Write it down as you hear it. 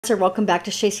Welcome back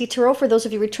to Shacy Tarot. For those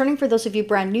of you returning, for those of you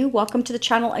brand new, welcome to the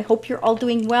channel. I hope you're all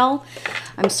doing well.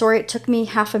 I'm sorry it took me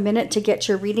half a minute to get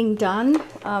your reading done.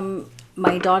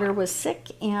 My daughter was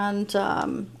sick, and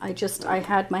I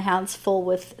had my hands full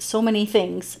with so many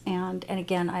things, and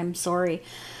again, I'm sorry.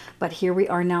 But here we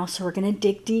are now, so we're going to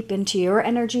dig deep into your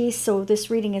energy. So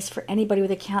this reading is for anybody with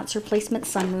a Cancer placement,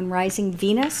 Sun, Moon, Rising,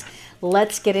 Venus.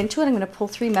 Let's get into it. I'm going to pull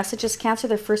 3 messages, Cancer.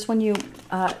 The first one you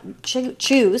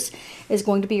choose is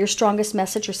going to be your strongest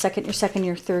message, your second,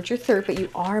 your third, but you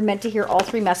are meant to hear all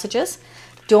 3 messages.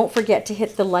 Don't forget to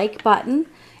hit the like button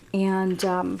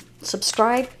and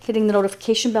subscribe. Hitting the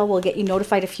notification bell will get you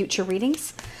notified of future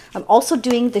readings. I'm also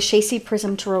doing the Shacy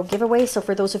Prism Tarot giveaway, so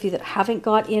for those of you that haven't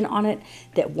got in on it,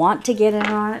 that want to get in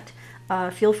on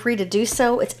it, feel free to do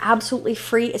so. It's absolutely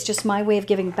free. It's just my way of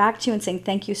giving back to you and saying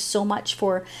thank you so much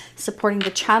for supporting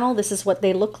the channel. This is what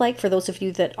they look like for those of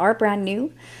you that are brand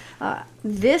new.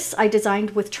 This I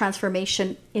designed with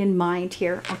transformation in mind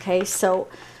here, okay? So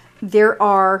there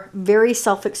are very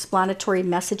self-explanatory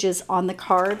messages on the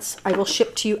cards. I will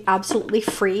ship to you absolutely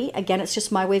free. Again, it's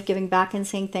just my way of giving back and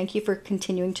saying thank you for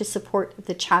continuing to support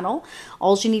the channel.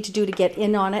 All you need to do to get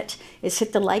in on it is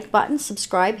hit the like button,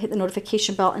 subscribe, hit the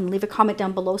notification bell, and leave a comment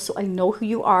down below so I know who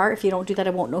you are. If you don't do that,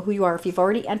 I won't know who you are. If you've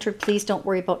already entered, please don't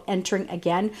worry about entering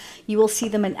again. You will see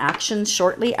them in action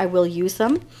shortly. I will use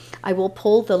them. I will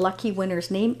pull the lucky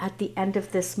winner's name at the end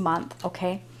of this month,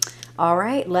 okay? All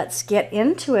right, let's get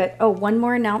into it. Oh, one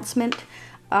more announcement.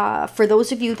 For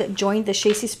those of you that joined the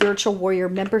Shacy Spiritual Warrior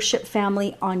membership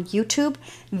family on YouTube,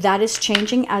 that is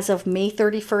changing as of May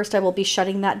 31st. I will be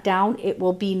shutting that down. It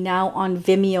will be now on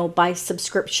Vimeo by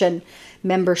subscription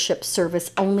membership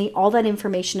service only. All that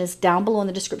information is down below in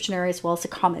the description area as well as the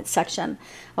comment section.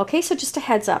 Okay, so just a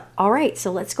heads up. All right,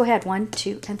 so let's go ahead. 1,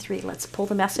 2, and 3. Let's pull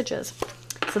the messages.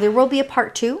 So there will be a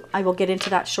part 2. I will get into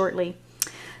that shortly.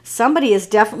 Somebody is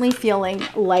definitely feeling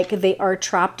like they are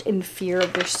trapped in fear.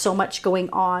 There's so much going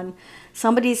on.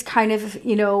 Somebody's kind of,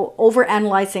 you know,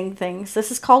 overanalyzing things.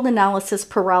 This is called analysis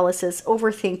paralysis,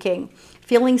 overthinking,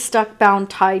 feeling stuck,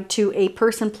 bound, tied to a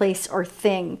person, place, or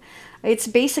thing. It's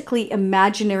basically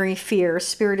imaginary fear.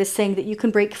 Spirit is saying that you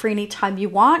can break free anytime you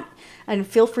want, and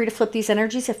feel free to flip these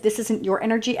energies. If this isn't your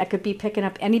energy, I could be picking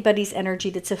up anybody's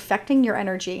energy that's affecting your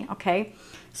energy, okay?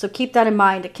 So keep that in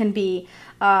mind. It can be,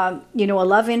 you know, a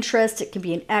love interest. It can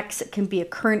be an ex. It can be a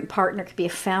current partner. It could be a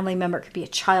family member. It could be a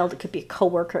child. It could be a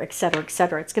coworker, etc.,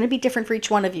 etc. It's going to be different for each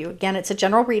one of you. Again, it's a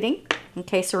general reading.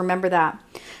 Okay, so remember that.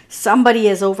 Somebody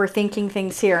is overthinking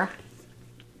things here.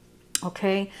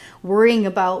 Okay, worrying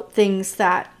about things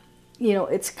that, you know,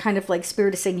 it's kind of like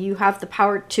Spirit is saying you have the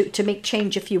power to make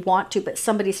change if you want to, but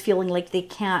somebody's feeling like they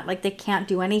can't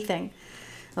do anything.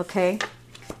 Okay.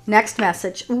 Next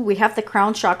message. Ooh, we have the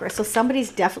crown chakra. So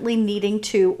somebody's definitely needing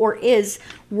to or is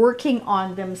working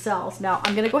on themselves. Now,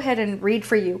 I'm going to go ahead and read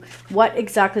for you what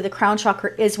exactly the crown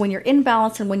chakra is when you're in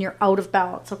balance and when you're out of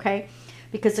balance, okay?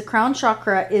 Because the crown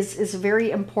chakra is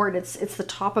very important. It's the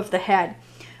top of the head.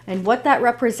 And what that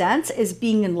represents is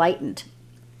being enlightened.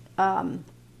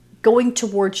 Going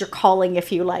towards your calling,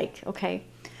 if you like, okay?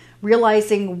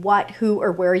 Realizing what, who,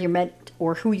 or where you're meant,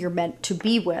 or who you're meant to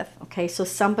be with, okay? So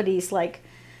somebody's like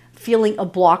feeling a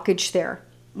blockage there,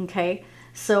 okay?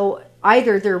 So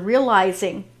either they're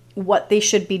realizing what they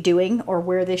should be doing or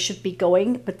where they should be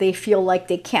going, but they feel like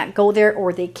they can't go there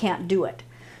or they can't do it,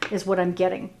 is what I'm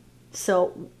getting.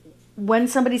 So when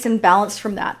somebody's imbalanced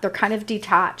from that, they're kind of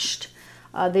detached.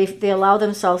 They allow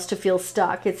themselves to feel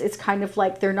stuck. It's kind of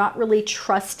like they're not really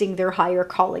trusting their higher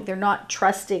calling. They're not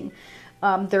trusting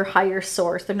their higher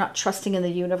source. They're not trusting in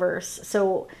the universe.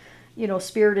 So, you know,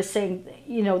 Spirit is saying,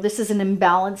 you know, this is an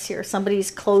imbalance here. Somebody's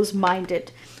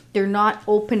closed-minded. They're not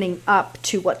opening up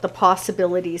to what the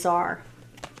possibilities are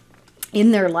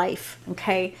in their life,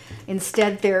 okay?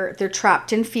 Instead, they're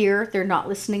trapped in fear. They're not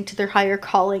listening to their higher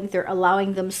calling. They're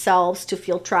allowing themselves to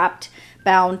feel trapped,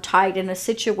 bound, tied in a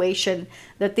situation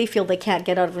that they feel they can't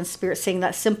get out of. And Spirit saying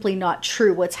that's simply not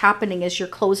true. What's happening is you're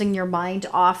closing your mind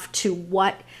off to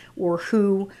what or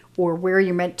who or where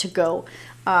you're meant to go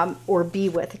or be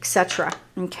with, etc.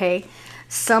 Okay,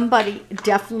 somebody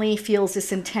definitely feels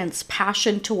this intense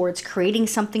passion towards creating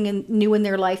something new in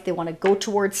their life. They want to go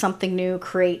towards something new,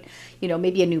 create, you know,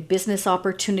 maybe a new business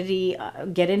opportunity,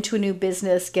 get into a new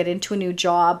business, get into a new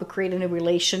job, create a new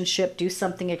relationship, do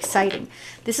something exciting.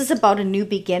 This is about a new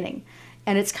beginning.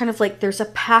 And it's kind of like there's a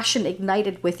passion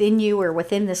ignited within you or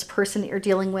within this person that you're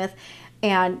dealing with,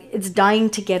 and it's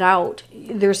dying to get out.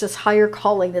 There's this higher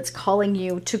calling that's calling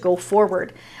you to go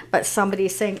forward, but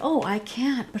somebody's saying, oh, I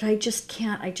can't, but I just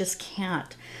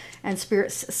can't. And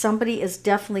somebody is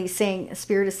definitely saying,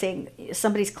 Spirit is saying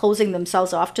somebody's closing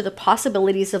themselves off to the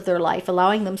possibilities of their life,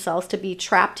 allowing themselves to be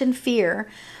trapped in fear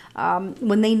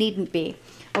when they needn't be.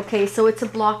 Okay, so it's a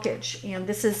blockage, and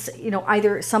this is,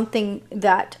 either something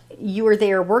that you or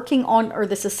they are working on, or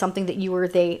this is something that you or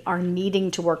they are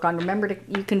needing to work on. Remember,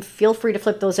 you can feel free to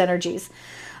flip those energies.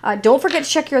 Don't forget to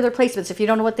check your other placements. If you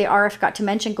don't know what they are, I forgot to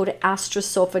mention, go to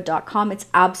astrosofa.com. It's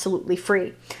absolutely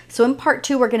free. So in part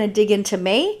 2, we're going to dig into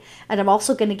May, and I'm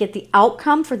also going to get the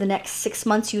outcome for the next 6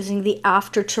 months using the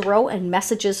After Tarot and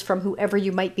messages from whoever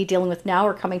you might be dealing with now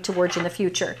or coming towards in the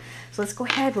future. So let's go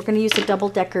ahead. We're going to use the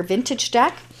double-decker vintage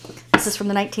deck. This is from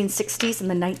the 1960s and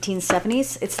the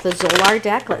 1970s. It's the Zolar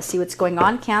deck. Let's see what's going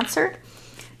on, Cancer,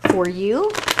 for you.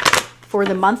 For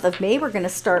the month of May, we're going to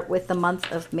start with the month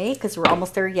of May because we're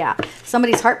almost there. Yeah,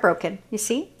 somebody's heartbroken. You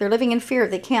see, they're living in fear.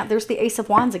 They can't. There's the Ace of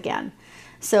Wands again.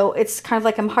 So it's kind of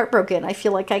like I'm heartbroken. I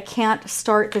feel like I can't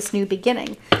start this new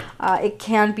beginning. It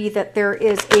can be that there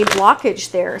is a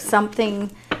blockage there.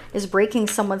 Something is breaking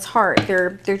someone's heart.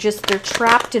 They're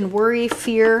trapped in worry,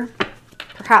 fear,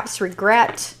 perhaps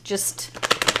regret. Just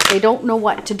they don't know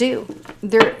what to do.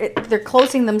 They're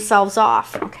closing themselves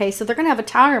off. Okay, so they're going to have a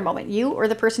tower moment. You or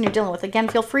the person you're dealing with. Again,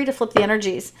 feel free to flip the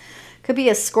energies. Could be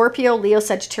a Scorpio, Leo,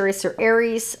 Sagittarius, or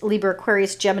Aries, Libra,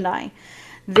 Aquarius, Gemini.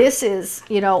 This is,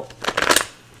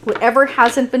 whatever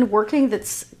hasn't been working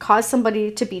that's caused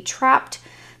somebody to be trapped.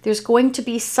 There's going to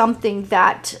be something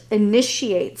that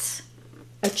initiates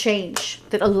a change,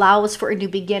 that allows for a new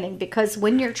beginning, because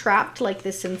when you're trapped like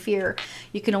this in fear,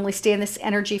 you can only stay in this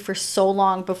energy for so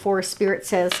long before Spirit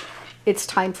says it's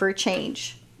time for a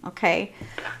change. Okay,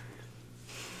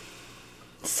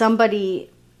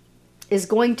 somebody is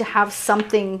going to have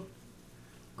something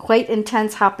quite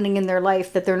intense happening in their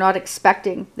life that they're not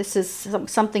expecting. This is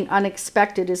something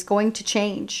unexpected is going to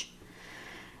change.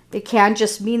 It can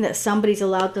just mean that somebody's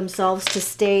allowed themselves to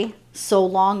stay so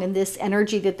long in this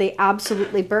energy that they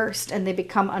absolutely burst and they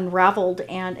become unraveled,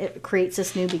 and it creates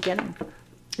this new beginning.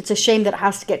 It's a shame that it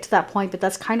has to get to that point, but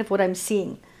that's kind of what I'm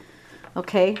seeing.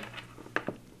 Okay.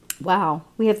 Wow.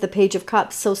 We have the Page of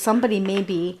Cups. So somebody may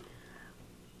be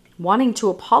wanting to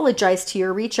apologize to you,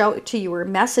 or reach out to you, or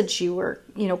message you, or,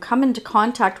 come into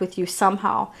contact with you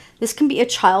somehow. This can be a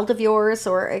child of yours,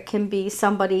 or it can be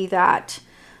somebody that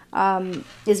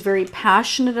is very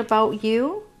passionate about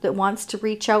you, that wants to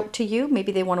reach out to you.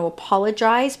 Maybe they want to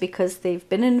apologize because they've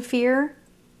been in fear.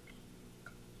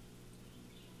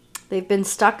 They've been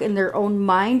stuck in their own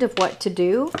mind of what to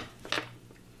do.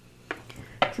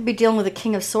 Could be dealing with a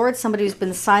King of Swords, somebody who's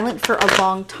been silent for a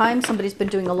long time. Somebody's been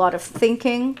doing a lot of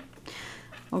thinking.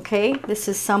 Okay, this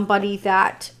is somebody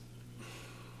that,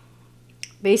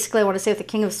 basically, I want to say with the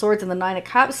King of Swords and the Nine of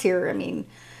Cups here, I mean,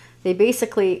 they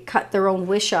basically cut their own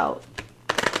wish out.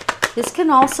 This can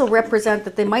also represent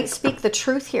that they might speak the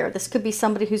truth here. This could be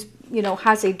somebody who's,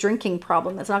 has a drinking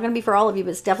problem. It's not going to be for all of you, but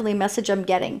it's definitely a message I'm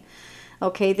getting.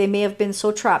 Okay, they may have been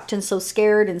so trapped and so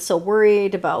scared and so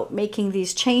worried about making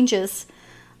these changes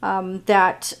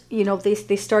that,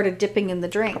 they started dipping in the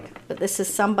drink. But this is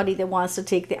somebody that wants to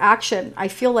take the action. I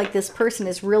feel like this person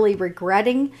is really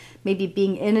regretting maybe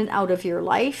being in and out of your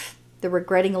life. They're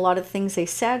regretting a lot of the things they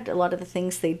said, a lot of the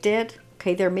things they did.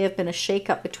 Okay, there may have been a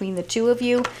shakeup between the two of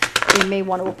you. They may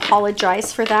want to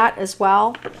apologize for that as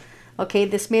well. Okay,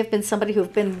 this may have been somebody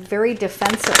who've been very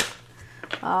defensive.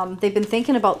 They've been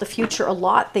thinking about the future a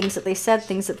lot, things that they said,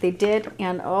 things that they did,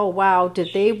 and oh wow, did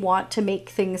they want to make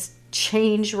things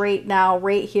change right now,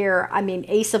 right here? I mean,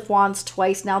 Ace of Wands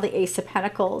twice, now the Ace of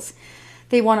Pentacles.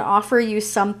 They want to offer you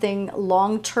something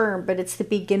long-term, but it's the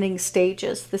beginning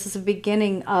stages. This is the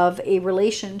beginning of a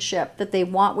relationship that they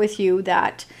want with you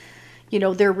that,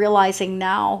 they're realizing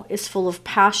now is full of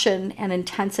passion and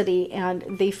intensity, and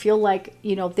they feel like,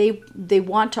 they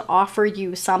want to offer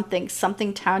you something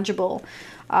tangible.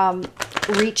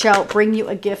 Reach out, bring you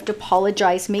a gift,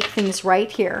 apologize, make things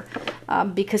right here,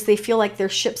 because they feel like their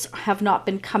ships have not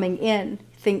been coming in.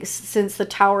 Since the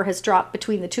tower has dropped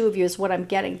between the two of you is what I'm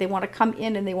getting. They want to come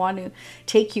in and they want to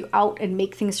take you out and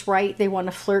make things right. They want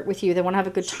to flirt with you. They want to have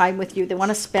a good time with you. They want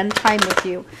to spend time with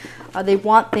you. They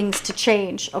want things to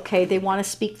change. Okay, they want to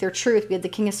speak their truth. We had the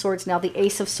King of Swords, now the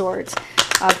Ace of Swords.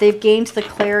 They've gained the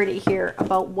clarity here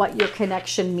about what your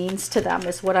connection means to them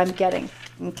is what I'm getting.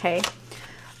 Okay,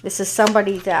 this is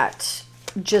somebody that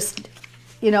just,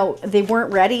 they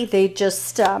weren't ready. They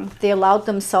just, they allowed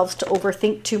themselves to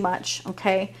overthink too much.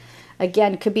 Okay.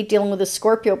 Again, could be dealing with a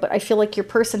Scorpio, but I feel like your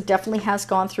person definitely has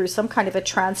gone through some kind of a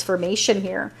transformation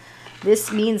here.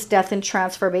 This means death and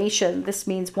transformation. This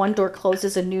means one door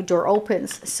closes, a new door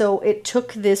opens. So it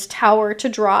took this tower to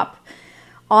drop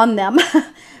on them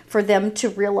for them to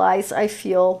realize, I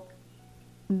feel,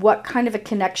 what kind of a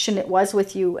connection it was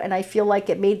with you. And I feel like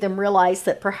it made them realize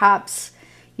that perhaps,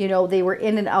 you know, they were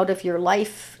in and out of your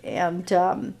life,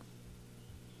 and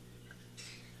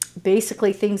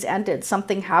basically things ended.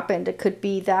 Something happened. It could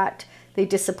be that they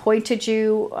disappointed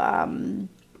you.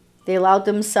 They allowed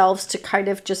themselves to kind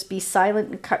of just be silent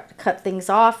and cut things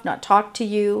off, not talk to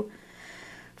you.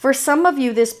 For some of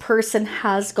you, this person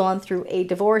has gone through a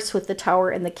divorce with the Tower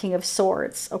and the King of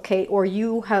Swords, okay? Or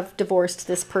you have divorced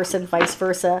this person, vice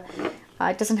versa.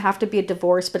 It doesn't have to be a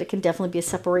divorce, but it can definitely be a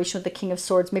separation with the King of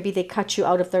Swords. Maybe they cut you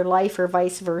out of their life, or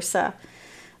vice versa,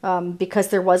 because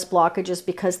there was blockages,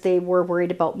 because they were worried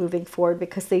about moving forward,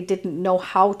 because they didn't know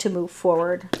how to move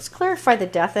forward. Let's clarify the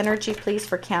death energy, please,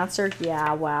 for Cancer.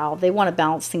 Yeah, wow. They want to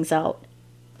balance things out.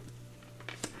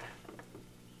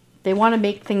 They want to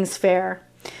make things fair.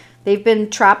 They've been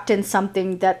trapped in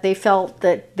something that they felt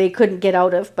that they couldn't get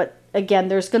out of. But again,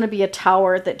 there's going to be a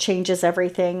Tower that changes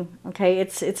everything. Okay,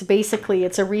 it's basically,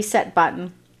 it's a reset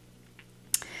button.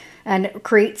 And it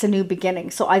creates a new beginning.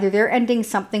 So either they're ending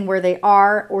something where they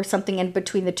are, or something in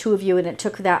between the two of you. And it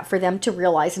took that for them to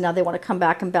realize, and now they want to come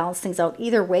back and balance things out.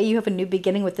 Either way, you have a new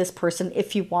beginning with this person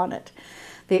if you want it.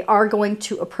 They are going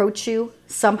to approach you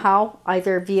somehow,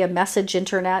 either via message,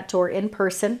 internet, or in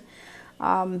person.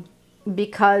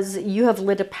 Because you have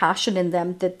lit a passion in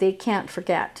them that they can't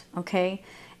forget, okay?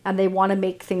 And they want to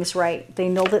make things right. They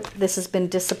know that this has been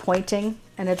disappointing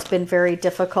and it's been very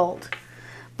difficult,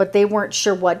 but they weren't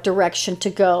sure what direction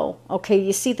to go, okay?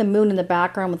 You see the moon in the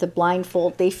background with the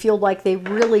blindfold. They feel like they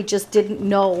really just didn't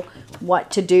know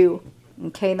what to do,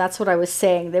 okay? And that's what I was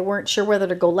saying. They weren't sure whether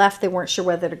to go left. They weren't sure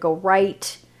whether to go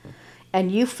right.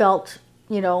 And you felt,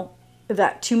 you know,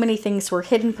 that too many things were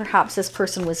hidden. Perhaps this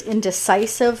person was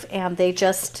indecisive, and they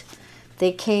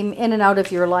came in and out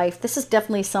of your life. This is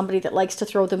definitely somebody that likes to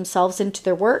throw themselves into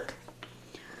their work.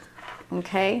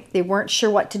 Okay, they weren't sure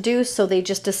what to do, so they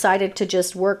just decided to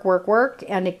just work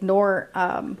and ignore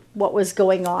what was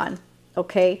going on.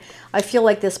 Okay, I feel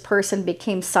like this person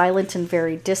became silent and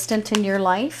very distant in your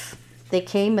life. They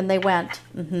came and they went.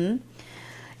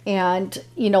 And,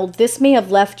 you know, this may have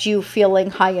left you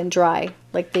feeling high and dry.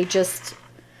 Like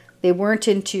they weren't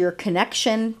into your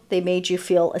connection. They made you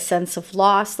feel a sense of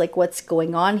loss, like what's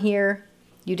going on here.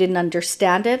 You didn't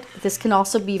understand it. This can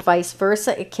also be vice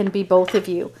versa. It can be both of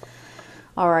you.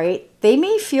 All right. They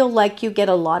may feel like you get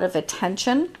a lot of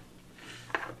attention.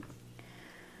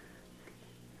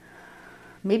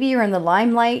 Maybe you're in the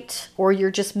limelight, or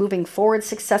you're just moving forward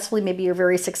successfully. Maybe you're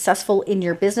very successful in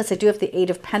your business. I do have the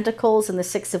Eight of Pentacles and the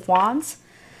Six of Wands.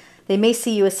 They may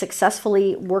see you as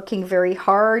successfully working very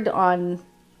hard on,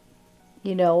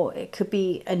 you know, it could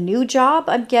be a new job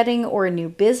I'm getting, or a new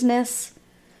business.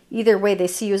 Either way, they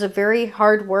see you as a very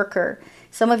hard worker.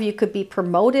 Some of you could be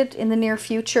promoted in the near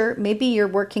future. Maybe you're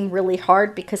working really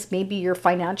hard because maybe you're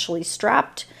financially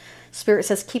strapped. Spirit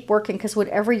says keep working, because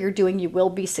whatever you're doing, you will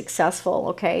be successful,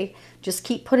 okay? Just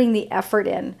keep putting the effort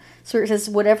in. Spirit says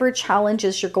whatever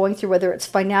challenges you're going through, whether it's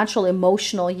financial,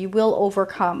 emotional, you will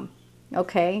overcome,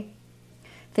 okay?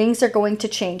 Things are going to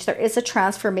change. There is a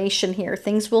transformation here.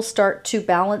 Things will start to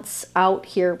balance out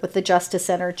here with the Justice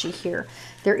energy here.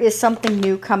 There is something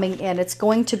new coming in. It's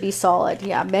going to be solid.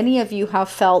 Yeah, many of you have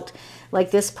felt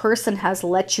like this person has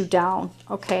let you down,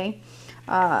 okay?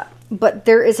 But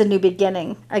there is a new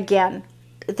beginning. Again,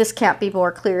 this can't be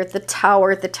more clear. The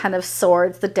Tower, the Ten of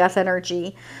Swords, the Death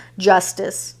energy,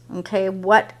 Justice. Okay,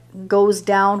 what goes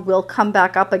down will come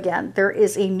back up again. There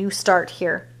is a new start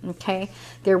here. Okay,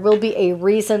 there will be a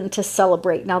reason to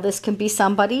celebrate. Now, this can be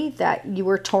somebody that you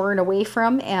were torn away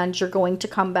from, and you're going to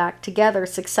come back together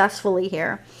successfully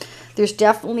here. There's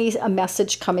definitely a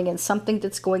message coming in, something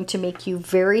that's going to make you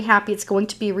very happy. It's going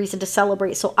to be a reason to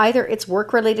celebrate. So either it's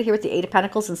work related here with the Eight of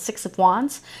Pentacles and Six of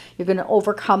Wands. You're going to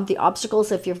overcome the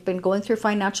obstacles if you've been going through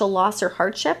financial loss or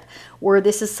hardship, or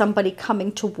this is somebody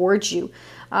coming towards you,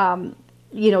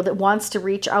 you know, that wants to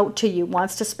reach out to you,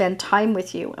 wants to spend time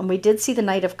with you. And we did see the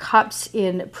Knight of Cups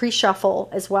in pre-shuffle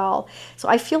as well. So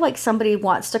I feel like somebody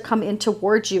wants to come in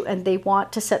towards you, and they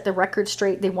want to set the record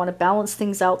straight. They want to balance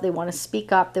things out. They want to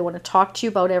speak up. They want to talk to you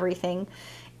about everything.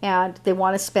 And they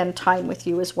want to spend time with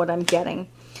you is what I'm getting.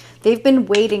 They've been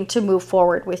waiting to move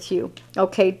forward with you.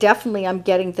 Okay, definitely I'm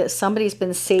getting that somebody's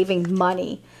been saving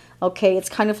money. Okay, it's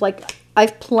kind of like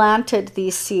I've planted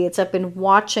these seeds. I've been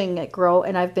watching it grow,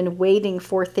 and I've been waiting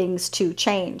for things to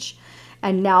change.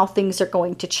 And now things are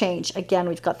going to change. Again,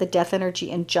 we've got the Death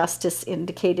energy and Justice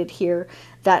indicated here,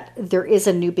 that there is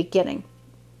a new beginning.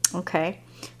 Okay.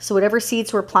 So whatever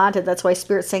seeds were planted, that's why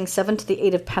Spirit's saying 7 to the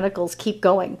 8 of Pentacles, keep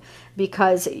going.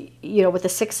 Because, you know, with the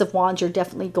 6 of Wands, you're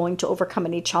definitely going to overcome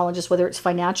any challenges, whether it's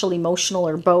financial, emotional,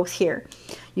 or both here.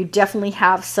 You definitely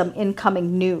have some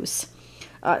incoming news.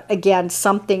 Again,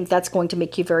 something that's going to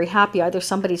make you very happy. Either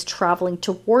somebody's traveling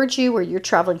towards you or you're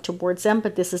traveling towards them,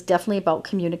 but this is definitely about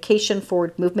communication,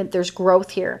 forward movement. There's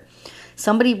growth here.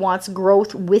 Somebody wants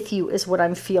growth with you is what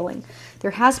I'm feeling.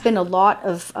 There has been a lot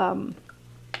of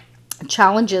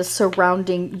challenges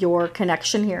surrounding your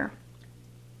connection here.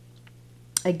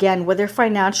 Again, whether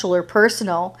financial or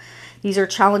personal, these are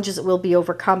challenges that will be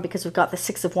overcome because we've got the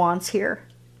 6 of Wands here.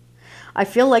 I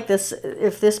feel like this,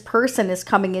 if this person is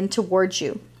coming in towards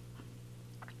you,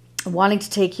 wanting to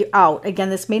take you out, again,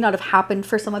 this may not have happened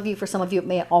for some of you. For some of you, it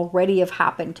may already have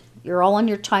happened. You're all on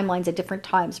your timelines at different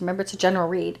times. Remember, it's a general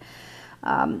read.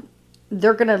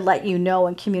 They're going to let you know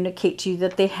and communicate to you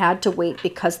that they had to wait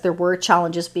because there were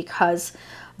challenges, because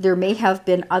there may have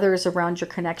been others around your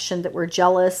connection that were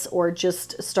jealous or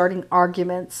just starting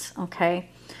arguments, okay?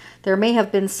 There may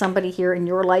have been somebody here in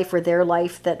your life or their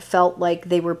life that felt like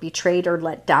they were betrayed or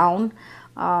let down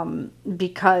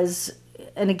because,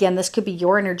 and again, this could be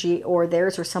your energy or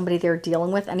theirs or somebody they're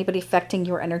dealing with. Anybody affecting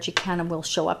your energy can and will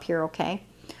show up here, okay?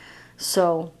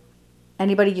 So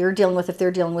anybody you're dealing with, if they're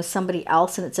dealing with somebody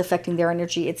else and it's affecting their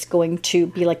energy, it's going to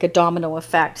be like a domino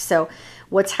effect. So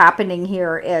what's happening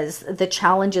here is the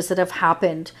challenges that have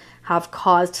happened have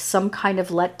caused some kind of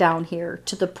letdown here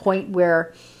to the point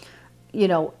where, you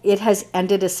know, it has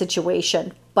ended a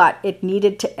situation, but it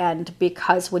needed to end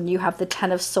because when you have the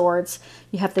 10 of Swords,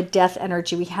 you have the death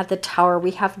energy, we have the Tower,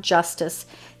 we have justice.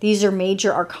 These are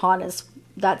major arcanas.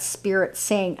 That's Spirit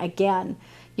saying, again,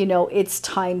 you know, it's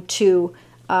time to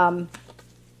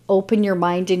open your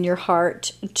mind and your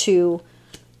heart to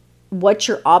what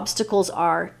your obstacles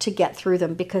are to get through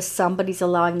them, because somebody's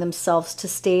allowing themselves to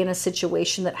stay in a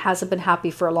situation that hasn't been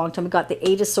happy for a long time. We got the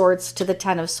 8 of Swords to the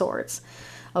 10 of Swords.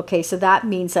 Okay, so that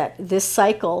means that this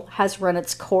cycle has run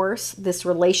its course. This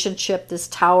relationship, this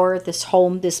tower, this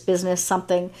home, this business,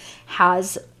 something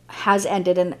has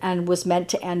ended and was meant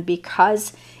to end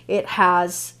because it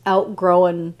has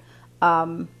outgrown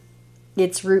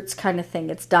its roots, kind of thing.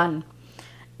 It's done.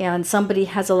 And somebody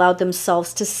has allowed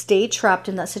themselves to stay trapped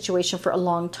in that situation for a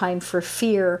long time for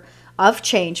fear of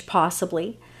change,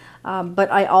 possibly.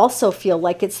 But I also feel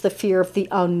like it's the fear of the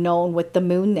unknown with the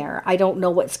moon there. I don't know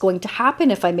what's going to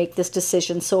happen if I make this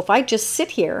decision. So if I just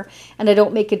sit here and I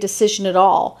don't make a decision at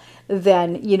all,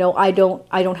 then, you know, I don't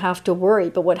have to worry.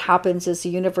 But what happens is the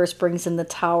universe brings in the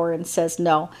Tower and says,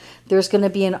 no, there's going to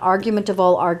be an argument of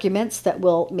all arguments that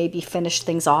will maybe finish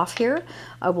things off here.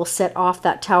 I will set off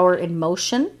that Tower in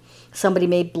motion. Somebody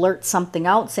may blurt something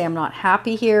out, say, I'm not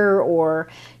happy here, or,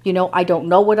 you know, I don't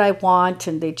know what I want,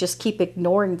 and they just keep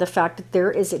ignoring the fact that there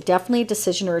is definitely a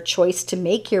decision or a choice to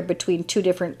make here between two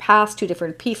different paths, two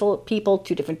different people,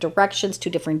 two different directions, two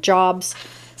different jobs,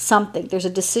 something. There's a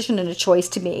decision and a choice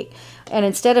to make. And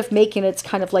instead of making it, it's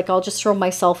kind of like, I'll just throw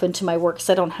myself into my work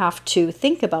so I don't have to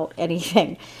think about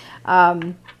anything.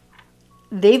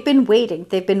 They've been waiting.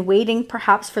 They've been waiting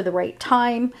perhaps for the right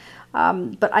time.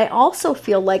 But I also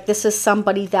feel like this is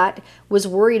somebody that was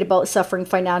worried about suffering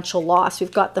financial loss.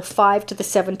 We've got the 5 to the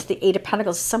 7 to the 8 of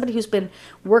Pentacles. Somebody who's been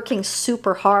working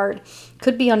super hard.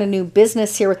 Could be on a new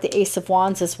business here with the Ace of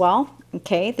Wands as well.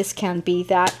 Okay, this can be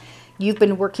that you've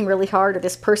been working really hard, or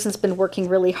this person's been working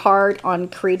really hard on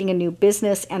creating a new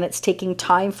business, and it's taking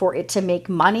time for it to make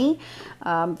money,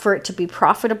 for it to be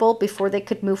profitable before they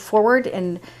could move forward.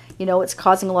 And you know, it's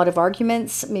causing a lot of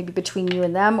arguments, maybe between you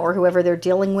and them or whoever they're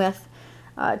dealing with.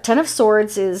 10 of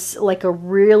Swords is like a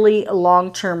really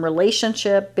long-term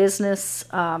relationship, business,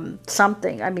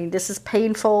 something. I mean, this is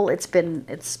painful. It's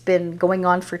been going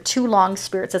on for too long.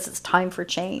 Spirit says it's time for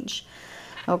change.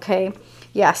 Okay.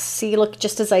 Yes. See, look,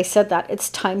 just as I said that, it's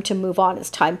time to move on. It's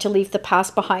time to leave the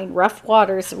past behind. Rough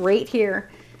waters right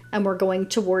here. And we're going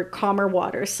toward calmer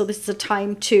waters. So this is a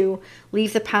time to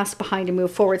leave the past behind and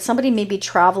move forward. Somebody may be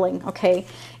traveling, okay?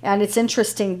 And it's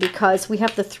interesting because we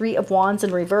have the 3 of Wands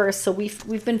in reverse. So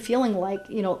we've been feeling like,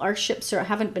 you know, our ships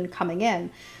haven't been coming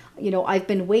in. You know, I've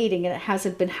been waiting and it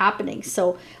hasn't been happening.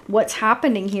 So what's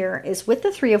happening here is with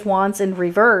the 3 of Wands in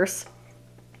reverse,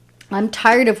 I'm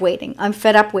tired of waiting. I'm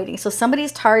fed up waiting. So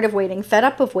somebody's tired of waiting, fed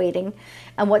up of waiting.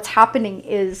 And what's happening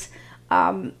is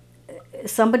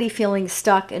somebody feeling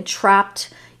stuck and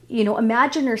trapped. You know,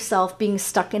 imagine yourself being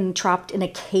stuck and trapped in a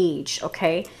cage,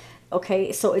 okay?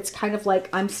 Okay, so it's kind of like,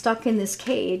 I'm stuck in this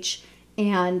cage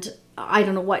and I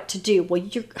don't know what to do. Well,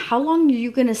 how long are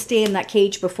you going to stay in that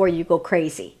cage before you go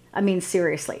crazy? I mean,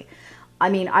 seriously. I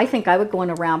mean, I think I would go on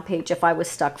a rampage if I was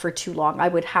stuck for too long. I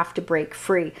would have to break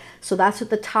free. So that's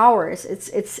what the Tower is.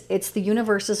 It's the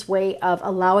universe's way of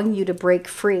allowing you to break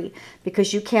free,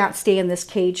 because you can't stay in this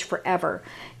cage forever.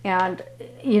 And,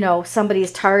 you know, somebody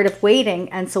is tired of waiting.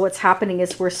 And so what's happening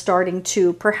is we're starting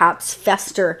to perhaps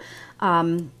fester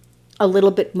a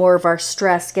little bit more of our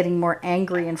stress, getting more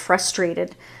angry and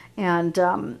frustrated. And,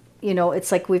 you know,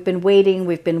 it's like we've been waiting,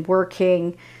 we've been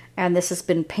working, and this has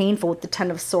been painful with the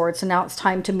Ten of Swords, and now it's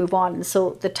time to move on. And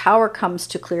so the Tower comes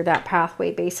to clear that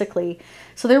pathway, basically.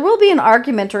 So there will be an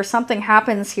argument or something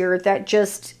happens here that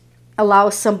just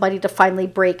allows somebody to finally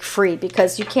break free,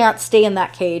 because you can't stay in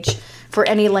that cage for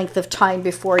any length of time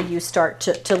before you start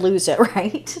to lose it,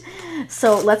 right?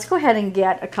 So let's go ahead and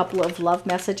get a couple of love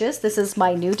messages. This is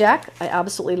my new deck. I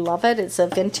absolutely love it. It's a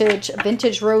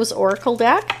vintage Rose Oracle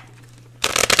deck.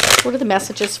 What are the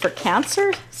messages for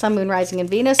Cancer, Sun, Moon, Rising, and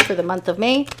Venus for the month of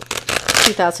May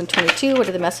 2022? What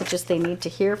are the messages they need to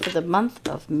hear for the month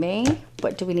of May?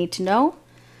 What do we need to know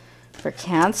for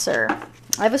Cancer?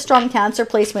 I have a strong Cancer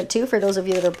placement too for those of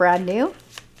you that are brand new.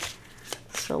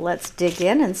 So let's dig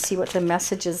in and see what the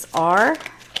messages are.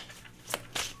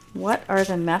 What are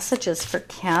the messages for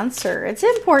Cancer? It's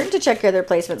important to check your other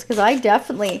placements, because I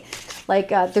definitely, like,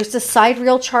 there's a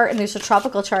sidereal chart and there's a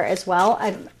tropical chart as well.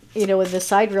 And you know, in the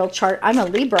sidereal chart, I'm a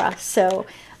Libra, so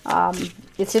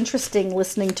it's interesting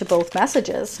listening to both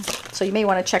messages. So you may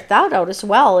want to check that out as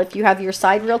well. If you have your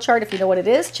sidereal chart, if you know what it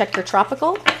is, check your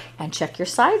tropical and check your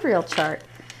sidereal chart.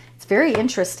 It's very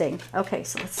interesting. Okay,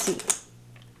 so let's see.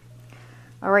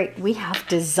 All right, we have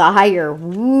desire.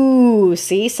 Woo,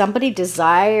 see, somebody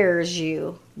desires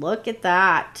you. Look at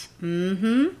that.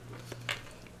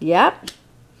 Yep.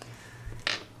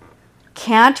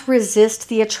 Can't resist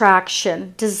the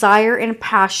attraction, desire and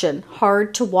passion,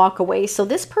 hard to walk away. So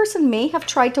this person may have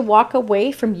tried to walk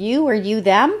away from you or you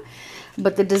them,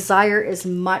 but the desire is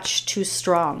much too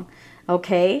strong,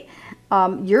 okay?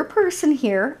 Your person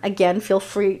here, again, feel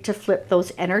free to flip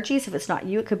those energies. If it's not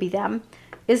you, it could be them,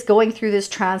 is going through this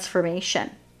transformation,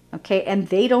 okay? And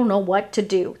they don't know what to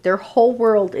do. Their whole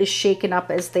world is shaken up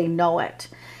as they know it.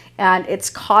 And it's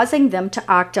causing them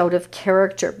to act out of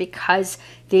character, because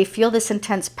they feel this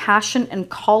intense passion and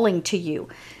calling to you.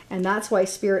 And that's why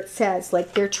Spirit says,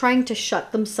 like, they're trying to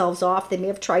shut themselves off. They may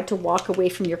have tried to walk away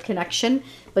from your connection,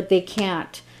 but they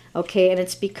can't. Okay, and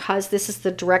it's because this is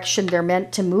the direction they're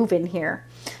meant to move in here.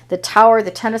 The Tower, the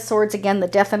Ten of Swords, again, the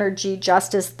Death energy,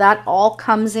 Justice, that all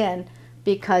comes in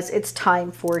because it's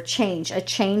time for a change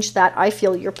that I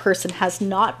feel your person has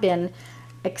not been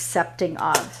accepting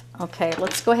of. Okay,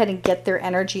 let's go ahead and get their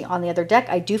energy on the other deck.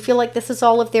 I do feel like this is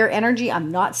all of their energy.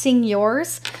 I'm not seeing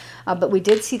yours, but we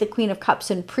did see the Queen of Cups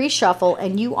in pre-shuffle,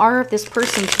 and you are this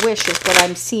person's wish is what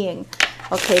I'm seeing.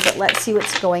 Okay, but let's see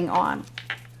what's going on.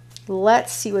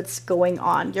 Let's see what's going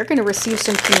on. You're going to receive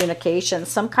some communication,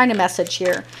 some kind of message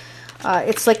here.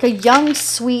 It's like a young,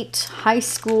 sweet, high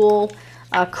school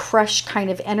crush kind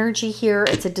of energy here.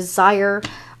 It's a desire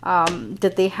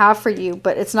that they have for you.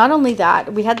 But it's not only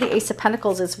that. We had the Ace of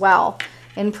Pentacles as well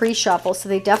in pre-shuffle. So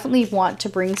they definitely want to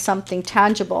bring something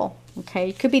tangible. Okay,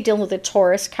 you could be dealing with a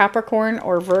Taurus, Capricorn,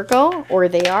 or Virgo, or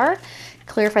they are.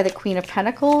 Clarify the Queen of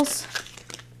Pentacles.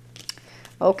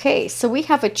 Okay, so we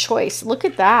have a choice. Look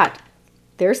at that.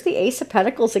 There's the Ace of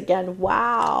Pentacles again.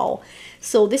 Wow.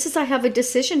 So this is, I have a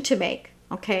decision to make.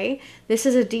 Okay, this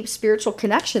is a deep spiritual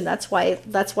connection. That's why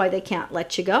they can't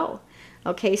let you go.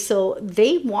 Okay, so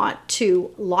they want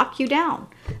to lock you down.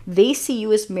 They see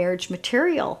you as marriage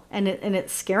material, and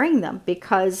it's scaring them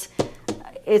because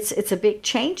it's a big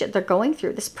change that they're going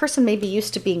through. This person may be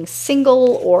used to being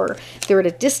single, or they're at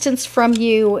a distance from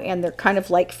you, and they're kind of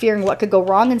like fearing what could go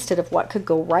wrong instead of what could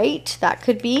go right. That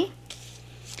could be.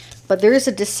 But there is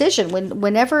a decision.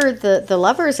 Whenever the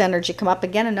Lover's energy come up,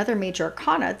 again, another major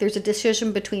arcana, there's a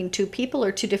decision between two people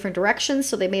or two different directions.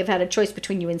 So they may have had a choice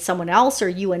between you and someone else, or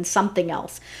you and something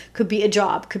else. Could be a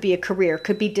job, could be a career,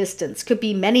 could be distance, could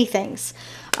be many things.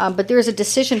 But there's a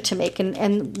decision to make.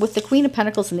 And with the Queen of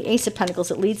Pentacles and the Ace of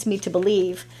Pentacles, it leads me to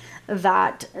believe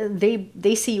that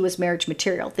they see you as marriage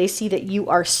material. They see that you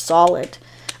are solid,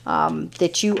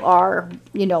 that you are,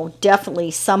 you know,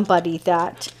 definitely somebody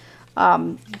that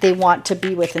they want to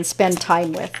be with and spend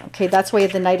time with. Okay, that's why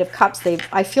the Knight of Cups,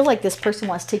 I feel like this person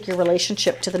wants to take your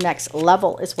relationship to the next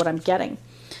level is what I'm getting.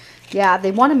 Yeah,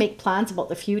 they want to make plans about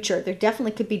the future. There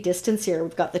definitely could be distance here.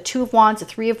 We've got the Two of Wands, the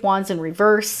Three of Wands in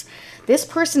reverse. This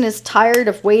person is tired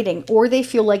of waiting, or they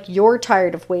feel like you're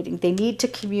tired of waiting. They need to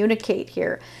communicate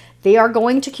here. They are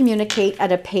going to communicate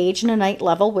at a Page and a Knight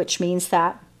level, which means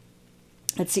that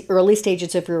it's the early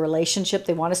stages of your relationship.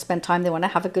 They want to spend time. They want to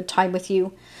have a good time with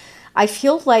you. I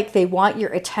feel like they want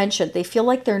your attention. They feel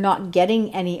like they're not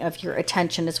getting any of your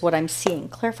attention is what I'm seeing.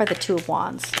 Clarify the Two of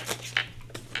Wands.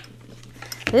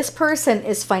 This person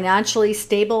is financially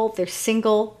stable. They're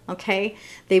single, okay?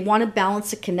 They want to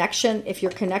balance a connection. If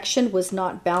your connection was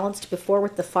not balanced before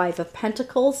with the Five of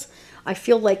Pentacles, I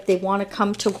feel like they want to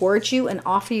come towards you and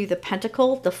offer you the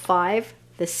Pentacle, the Five,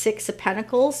 the Six of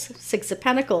Pentacles, Six of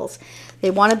Pentacles.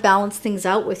 They want to balance things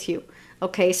out with you,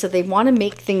 okay? So they want to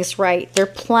make things right. They're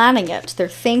planning it. They're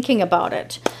thinking about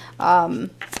it.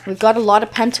 We've got a lot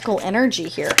of Pentacle energy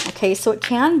here, okay? So it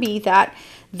can be that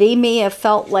they may have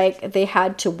felt like they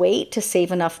had to wait to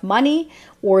save enough money,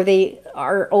 or they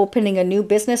are opening a new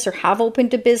business or have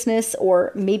opened a business,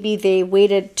 or maybe they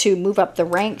waited to move up the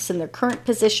ranks in their current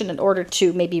position in order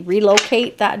to maybe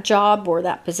relocate that job or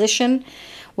that position.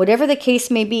 Whatever the case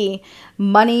may be,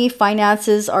 money,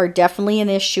 finances are definitely an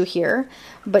issue here.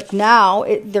 But now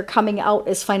they're coming out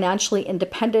as financially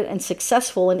independent and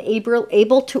successful and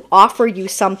able to offer you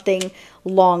something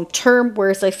long term.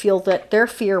 Whereas I feel that their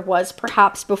fear was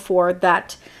perhaps before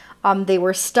that they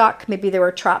were stuck. Maybe they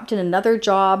were trapped in another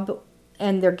job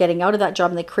and they're getting out of that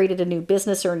job and they created a new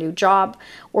business or a new job.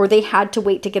 Or they had to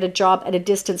wait to get a job at a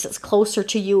distance that's closer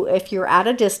to you. If you're at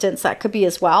a distance, that could be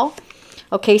as well.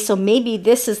 Okay, so maybe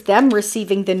this is them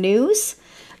receiving the news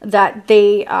that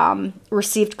they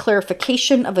received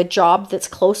clarification of a job that's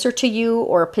closer to you,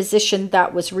 or a position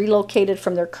that was relocated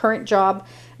from their current job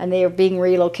and they are being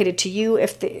relocated to you.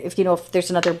 If there's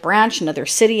another branch, another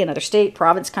city, another state,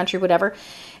 province, country, whatever,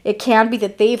 it can be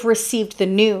that they've received the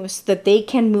news that they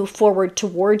can move forward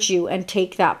towards you and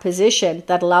take that position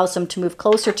that allows them to move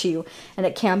closer to you. And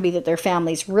it can be that their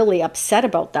family's really upset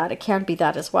about that. It can be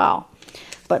that as well.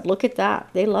 But look at that.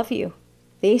 They love you.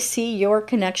 They see your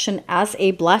connection as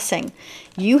a blessing.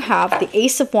 You have the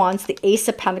Ace of Wands, the Ace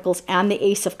of Pentacles, and the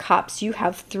Ace of Cups. You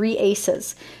have 3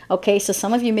 aces. Okay, so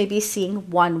some of you may be seeing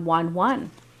 1, 1,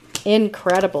 1.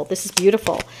 Incredible. This is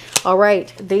beautiful. All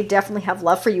right, they definitely have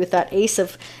love for you. With that Ace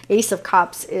of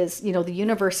Cups is, the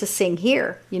universe is saying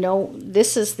here,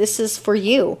 this is for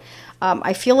you.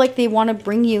 I feel like they want to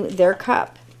bring you their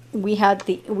cup. We had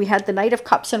the Knight of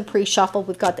Cups in pre-shuffle.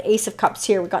 We've got the Ace of Cups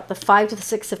here. We've got the 5 to the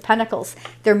 6 of Pentacles.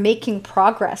 They're making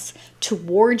progress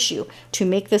towards you to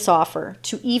make this offer,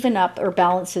 to even up or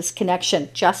balance this connection.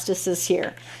 Justice is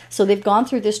here. So they've gone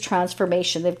through this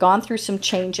transformation. They've gone through some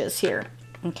changes here.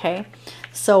 Okay.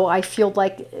 So I feel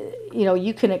like,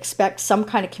 you can expect some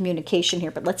kind of communication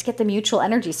here. But let's get the mutual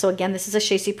energy. So again, this is a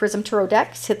Shazy Prism Tarot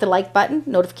deck. Hit the like button,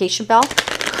 notification bell.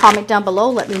 Comment down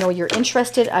below. Let me know you're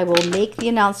interested. I will make the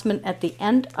announcement at the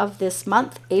end of this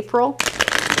month, April,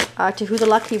 to who the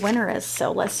lucky winner is.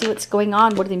 So let's see what's going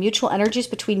on. What are the mutual energies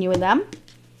between you and them?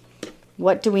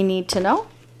 What do we need to know?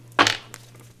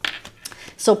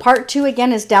 So part 2,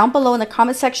 again, is down below in the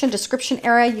comment section, description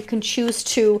area. You can choose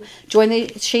to join the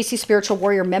Shazy Spiritual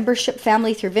Warrior membership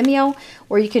family through Vimeo,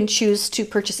 or you can choose to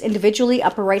purchase individually.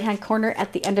 Upper right-hand corner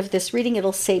at the end of this reading,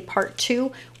 it'll say part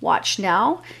 2, watch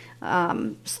now.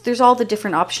 So there's all the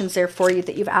different options there for you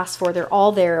that you've asked for. They're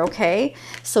all there, okay?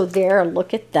 So there,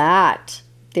 look at that.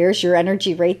 There's your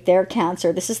energy right there,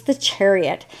 Cancer. This is the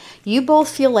Chariot. You both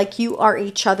feel like you are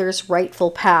each other's rightful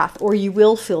path, or you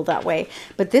will feel that way.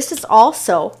 But this is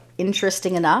also,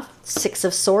 interesting enough, 6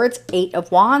 of Swords, 8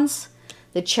 of Wands,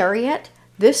 the Chariot.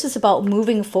 This is about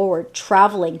moving forward,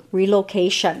 traveling,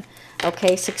 relocation,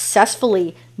 okay?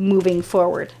 Successfully moving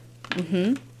forward.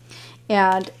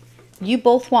 And you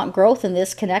both want growth in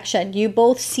this connection. You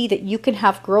both see that you can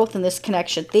have growth in this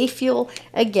connection. They feel,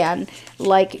 again,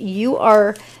 like you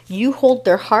hold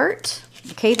their heart.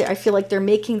 Okay, I feel like they're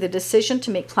making the decision to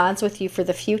make plans with you for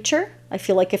the future. I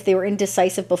feel like if they were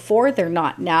indecisive before, they're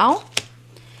not now.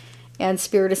 And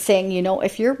Spirit is saying,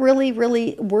 if you're really,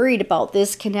 really worried about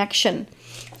this connection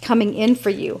coming in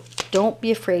for you, don't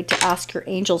be afraid to ask your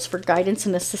angels for guidance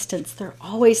and assistance. They're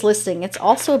always listening. It's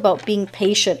also about being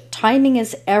patient. Timing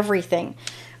is everything,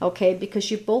 okay?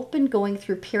 Because you've both been going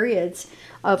through periods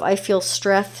of, I feel,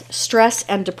 stress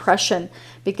and depression.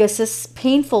 Because this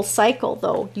painful cycle,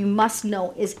 though, you must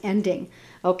know is ending,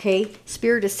 okay?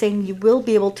 Spirit is saying you will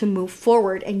be able to move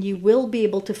forward and you will be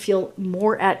able to feel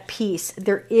more at peace.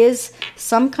 There is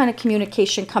some kind of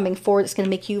communication coming forward that's going to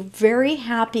make you very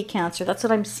happy, Cancer. That's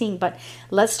what I'm seeing. But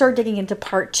let's start digging into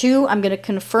part 2. I'm going to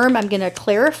confirm, I'm going to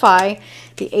clarify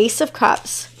the Ace of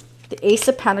Cups, the Ace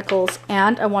of Pentacles,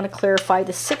 and I want to clarify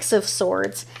the 6 of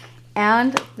Swords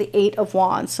and the Eight of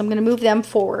Wands. So I'm going to move them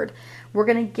forward. We're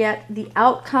going to get the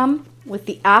outcome with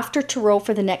the After Tarot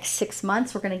for the next 6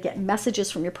 months. We're going to get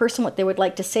messages from your person, what they would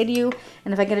like to say to you.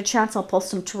 And if I get a chance, I'll post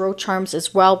some tarot charms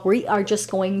as well. We are just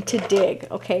going to dig.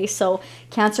 Okay, so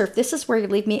Cancer, if this is where you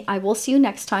leave me, I will see you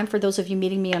next time. For those of you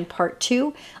meeting me on part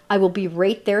 2, I will be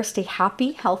right there. Stay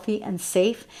happy, healthy, and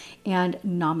safe. And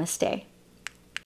namaste.